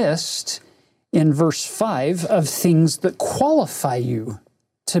long list in verse 5 of things that qualify you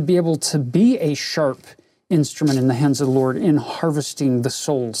to be able to be a sharp instrument in the hands of the Lord in harvesting the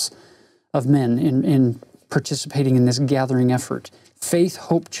souls of men, in participating in this gathering effort. Faith,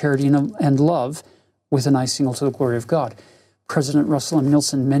 hope, charity, and love, with an eye single to the glory of God. President Russell M.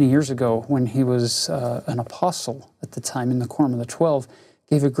 Nelson, many years ago, when he was an apostle at the time in the Quorum of the 12,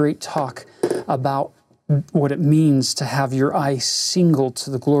 gave a great talk about what it means to have your eye single to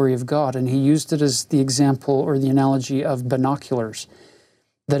the glory of God. And he used it as the example or the analogy of binoculars.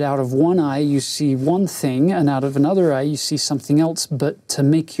 That out of one eye you see one thing, and out of another eye you see something else. But to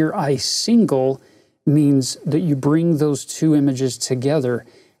make your eye single means that you bring those two images together.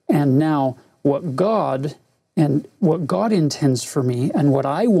 And now what God intends for me and what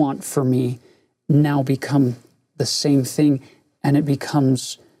I want for me now become the same thing, and it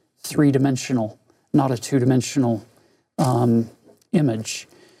becomes three-dimensional, not a two-dimensional image.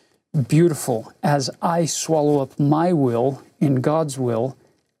 Beautiful. As I swallow up my will in God's will,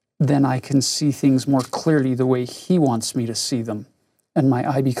 then I can see things more clearly the way He wants me to see them. And my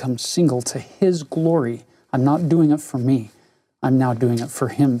eye becomes single to His glory. I'm not doing it for me. I'm now doing it for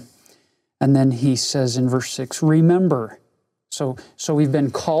Him. And then he says in verse 6, remember. So we've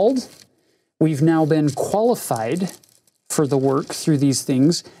been called. We've now been qualified for the work through these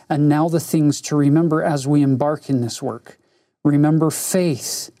things. And now the things to remember as we embark in this work. Remember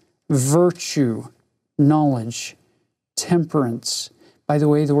faith, virtue, knowledge, temperance. By the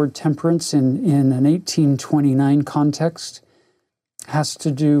way, the word temperance in an 1829 context has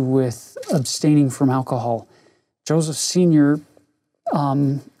to do with abstaining from alcohol. Joseph Sr.,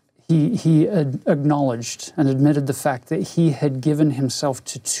 he acknowledged and admitted the fact that he had given himself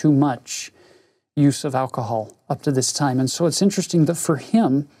to too much use of alcohol up to this time. And so it's interesting that for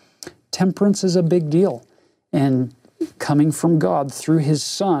him, temperance is a big deal. And coming from God through His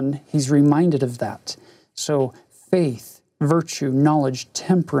Son, he's reminded of that. So faith, virtue, knowledge,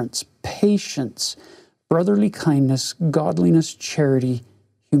 temperance, patience, brotherly kindness, godliness, charity,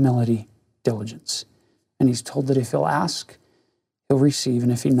 humility, diligence. And he's told that if he'll ask, he'll receive,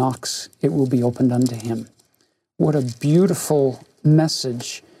 and if he knocks, it will be opened unto him. What a beautiful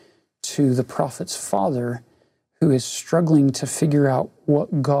message to the prophet's father, who is struggling to figure out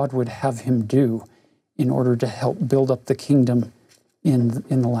what God would have him do in order to help build up the kingdom in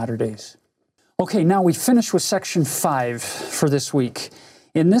the latter days. Okay, now we finish with section 5 for this week.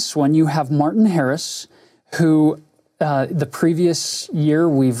 In this one, you have Martin Harris, who the previous year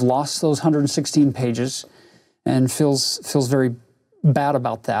we've lost those 116 pages and feels very bad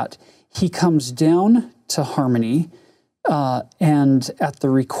about that. He comes down to Harmony, and at the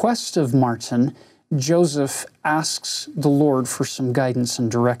request of Martin, Joseph asks the Lord for some guidance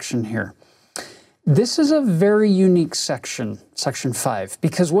and direction here. This is a very unique section, section 5,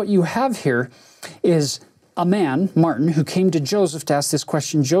 because what you have here is a man, Martin, who came to Joseph to ask this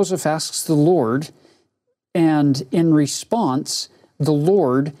question. Joseph asks the Lord, and in response, the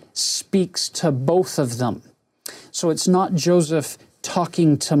Lord speaks to both of them. So it's not Joseph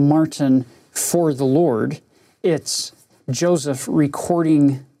talking to Martin for the Lord, it's Joseph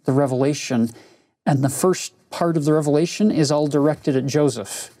recording the revelation, and the first part of the revelation is all directed at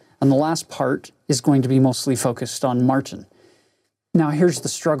Joseph, and the last part is going to be mostly focused on Martin. Now here's the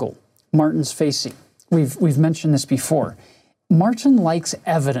struggle Martin's facing. We've mentioned this before. Martin likes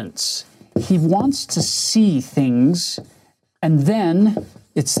evidence. He wants to see things, and then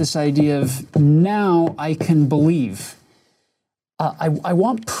it's this idea of, now I can believe. I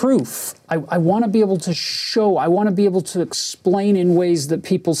want proof. I want to be able to show. I want to be able to explain in ways that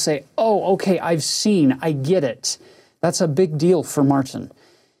people say, oh, okay, I've seen, I get it. That's a big deal for Martin.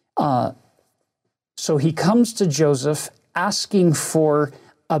 So he comes to Joseph asking for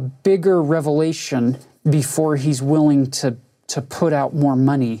a bigger revelation before he's willing to put out more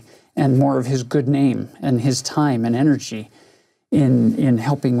money and more of his good name and his time and energy in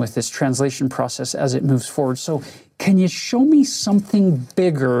helping with this translation process as it moves forward. So can you show me something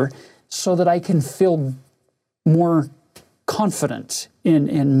bigger so that I can feel more confident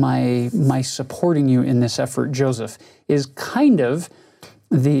in my supporting you in this effort, Joseph, is kind of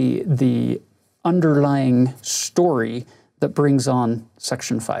the underlying story that brings on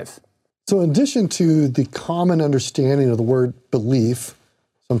section 5. So in addition to the common understanding of the word belief,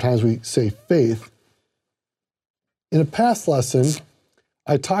 sometimes we say faith, in a past lesson,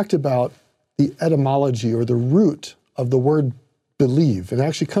 I talked about the etymology or the root of the word believe. It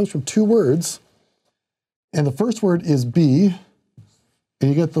actually comes from two words. And the first word is be, and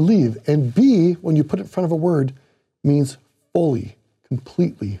you get the leave. And be, when you put it in front of a word, means fully,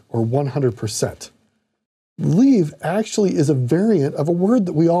 completely, or 100%. Leave actually is a variant of a word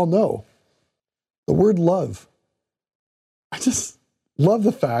that we all know, the word love. I just love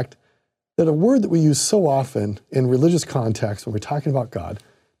the fact that a word that we use so often in religious context when we're talking about God,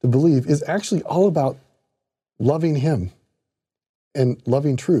 to believe, is actually all about loving Him and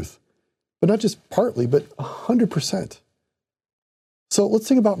loving truth. But not just partly, but 100%. So let's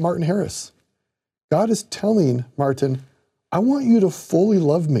think about Martin Harris. God is telling Martin, I want you to fully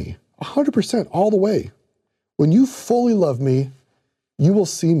love me, 100%, all the way. When you fully love me, you will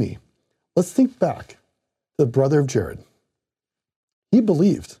see me. Let's think back to the brother of Jared. He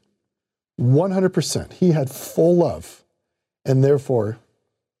believed 100%. He had full love, and therefore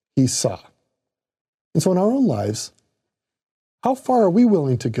he saw. And so in our own lives, how far are we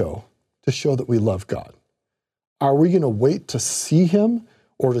willing to go to show that we love God? Are we going to wait to see Him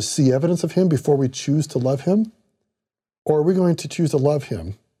or to see evidence of Him before we choose to love Him? Or are we going to choose to love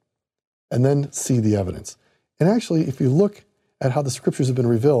Him and then see the evidence? And actually, if you look at how the scriptures have been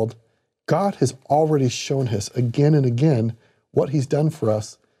revealed, God has already shown us again and again what He's done for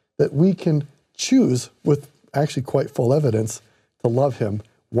us, that we can choose with actually quite full evidence to love Him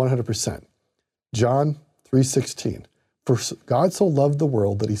 100%. John 3:16, for God so loved the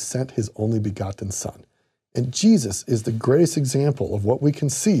world that He sent His only begotten Son. And Jesus is the greatest example of what we can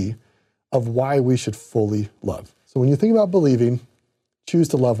see of why we should fully love. So when you think about believing, choose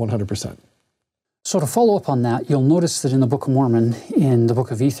to love 100%. So to follow up on that, you'll notice that in the Book of Mormon, in the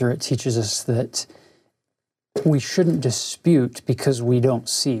Book of Ether, it teaches us that we shouldn't dispute because we don't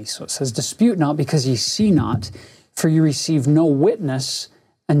see. So it says, dispute not because ye see not, for you receive no witness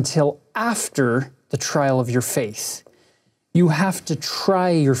until after the trial of your faith. You have to try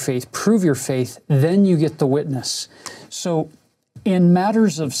your faith, prove your faith, then you get the witness. So in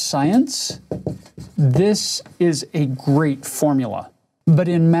matters of science, this is a great formula. But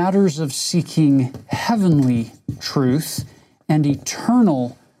in matters of seeking heavenly truth and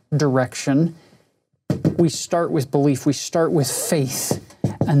eternal direction, we start with belief, we start with faith,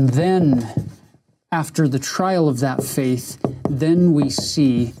 and then after the trial of that faith, then we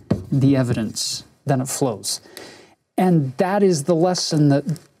see the evidence, then it flows. And that is the lesson that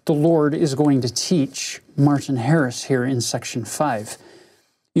the Lord is going to teach Martin Harris here in section 5.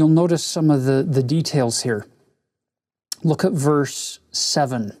 You'll notice some of the details here. Look at verse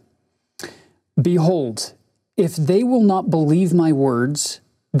 7. Behold, if they will not believe my words,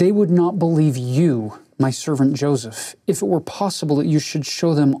 they would not believe you, my servant Joseph, if it were possible that you should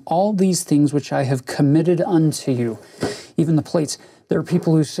show them all these things which I have committed unto you. Even the plates. There are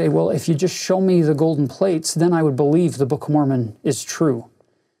people who say, well, if you just show me the golden plates, then I would believe the Book of Mormon is true.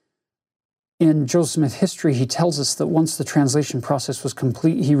 In Joseph Smith history, he tells us that once the translation process was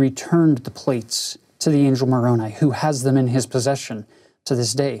complete, he returned the plates to the angel Moroni, who has them in his possession to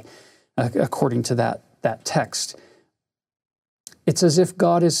this day, according to that text. It's as if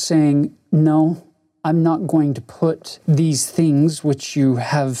God is saying, no, I'm not going to put these things which you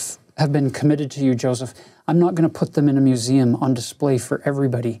have been committed to you, Joseph, I'm not going to put them in a museum on display for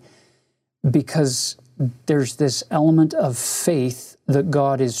everybody, because there's this element of faith that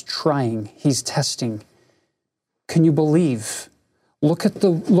God is trying, He's testing. Can you believe? Look at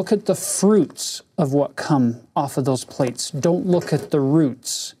the fruits of what come off of those plates. Don't look at the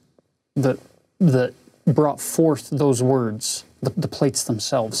roots that brought forth those words, the plates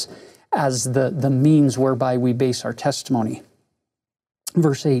themselves, as the means whereby we base our testimony.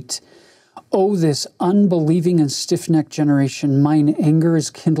 Verse 8, O this unbelieving and stiff-necked generation, mine anger is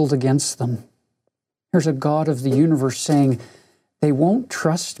kindled against them. Here's a God of the universe saying, they won't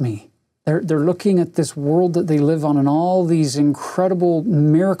trust me. They're looking at this world that they live on and all these incredible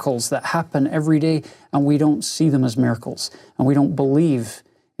miracles that happen every day, and we don't see them as miracles, and we don't believe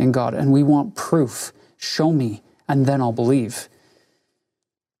in God, and we want proof. Show me, and then I'll believe.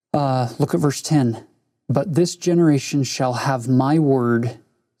 Look at verse 10. But this generation shall have my word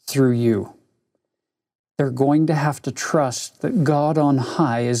through you. They're going to have to trust that God on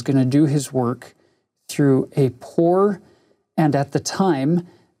high is going to do his work through a poor and at the time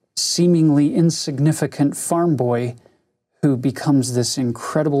seemingly insignificant farm boy who becomes this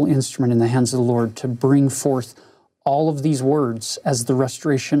incredible instrument in the hands of the Lord to bring forth all of these words as the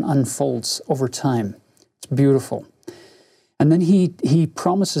restoration unfolds over time. It's beautiful. And then he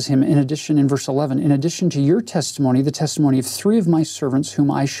promises him, in addition, in verse 11, in addition to your testimony, the testimony of 3 of my servants whom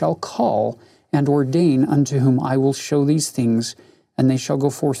I shall call and ordain, unto whom I will show these things, and they shall go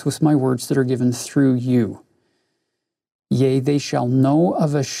forth with my words that are given through you. Yea, they shall know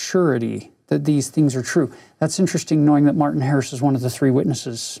of a surety that these things are true. That's interesting, knowing that Martin Harris is one of the 3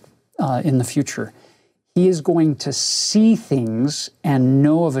 witnesses in the future. He is going to see things and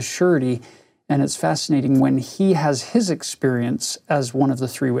know of a surety, and it's fascinating when he has his experience as one of the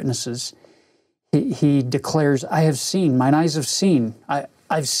 3 witnesses. He declares, I have seen, mine eyes have seen,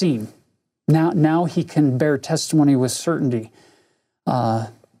 I've seen. Now he can bear testimony with certainty.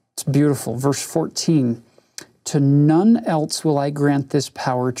 It's beautiful. Verse 14, to none else will I grant this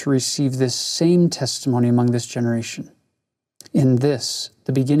power to receive this same testimony among this generation. In this,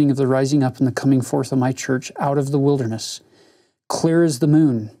 the beginning of the rising up and the coming forth of my church out of the wilderness, clear as the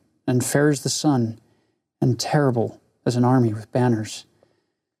moon and fair as the sun and terrible as an army with banners.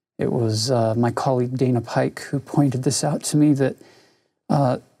 It was my colleague Dana Pike who pointed this out to me, that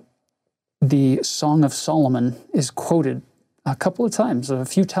the Song of Solomon is quoted a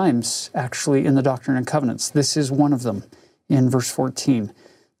few times actually in the Doctrine and Covenants. This is one of them in verse 14,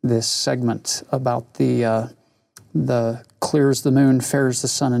 this segment about the clear as the moon, fair as the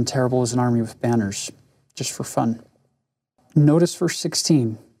sun, and terrible as an army with banners, just for fun. Notice verse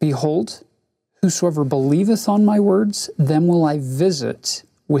 16, behold, whosoever believeth on my words, them will I visit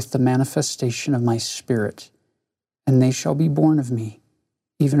with the manifestation of my Spirit, and they shall be born of me,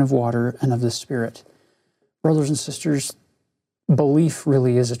 even of water and of the Spirit. Brothers and sisters, belief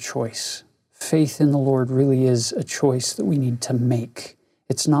really is a choice. Faith in the Lord really is a choice that we need to make.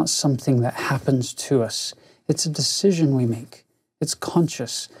 It's not something that happens to us. It's a decision we make. It's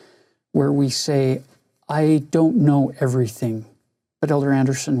conscious, where we say, I don't know everything, but Elder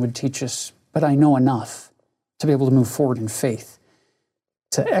Anderson would teach us, but I know enough to be able to move forward in faith,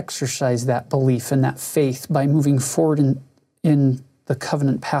 to exercise that belief and that faith by moving forward in the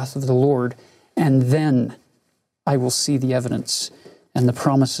covenant path of the Lord, and then I will see the evidence and the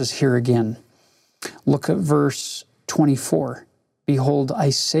promises here again. Look at verse 24. Behold, I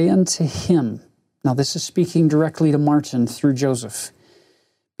say unto him, now this is speaking directly to Martin through Joseph.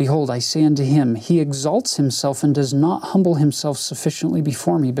 Behold, I say unto him, he exalts himself and does not humble himself sufficiently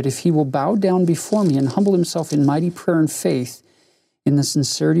before me, but if he will bow down before me and humble himself in mighty prayer and faith, in the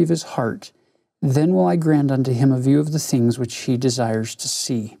sincerity of his heart, then will I grant unto him a view of the things which he desires to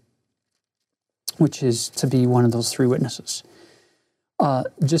see, which is to be one of those 3 witnesses.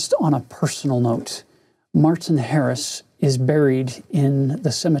 Just on a personal note, Martin Harris is buried in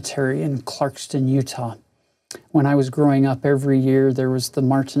the cemetery in Clarkston, Utah. When I was growing up, every year there was the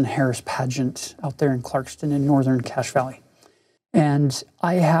Martin Harris pageant out there in Clarkston in northern Cache Valley. And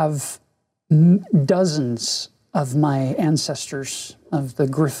I have dozens of my ancestors of the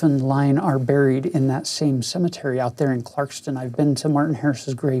Griffin line are buried in that same cemetery out there in Clarkston. I've been to Martin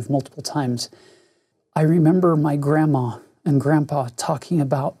Harris's grave multiple times. I remember my grandma and grandpa talking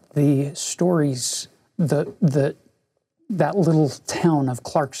about the stories that little town of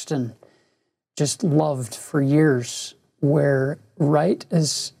Clarkston just loved for years, where right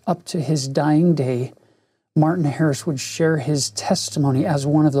as up to his dying day, Martin Harris would share his testimony as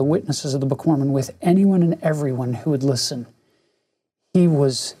one of the witnesses of the Book of Mormon with anyone and everyone who would listen. He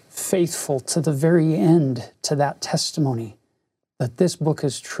was faithful to the very end to that testimony, that this book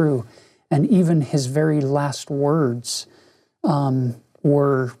is true. And even his very last words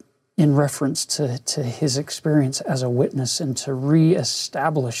were in reference to his experience as a witness and to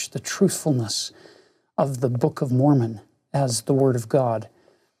reestablish the truthfulness of the Book of Mormon as the Word of God.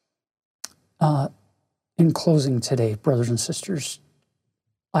 In closing today, brothers and sisters,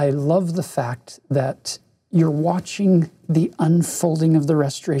 I love the fact that you're watching the unfolding of the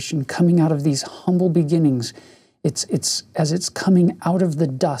restoration coming out of these humble beginnings. It's as it's coming out of the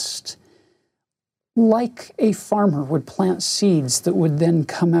dust, like a farmer would plant seeds that would then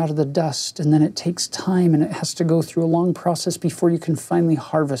come out of the dust, and then it takes time and it has to go through a long process before you can finally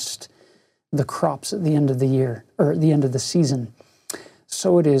harvest the crops at the end of the year, or at the end of the season.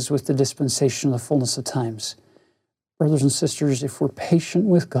 So it is with the dispensation of the fullness of times. Brothers and sisters, if we're patient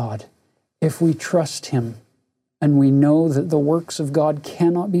with God, if we trust Him, and we know that the works of God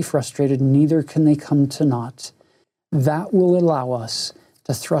cannot be frustrated, neither can they come to naught, that will allow us to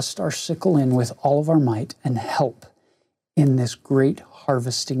to thrust our sickle in with all of our might and help in this great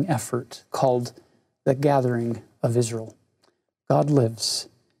harvesting effort called the gathering of Israel. God lives.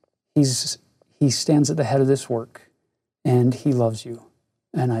 He stands at the head of this work, and He loves you.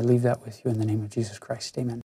 And I leave that with you in the name of Jesus Christ. Amen.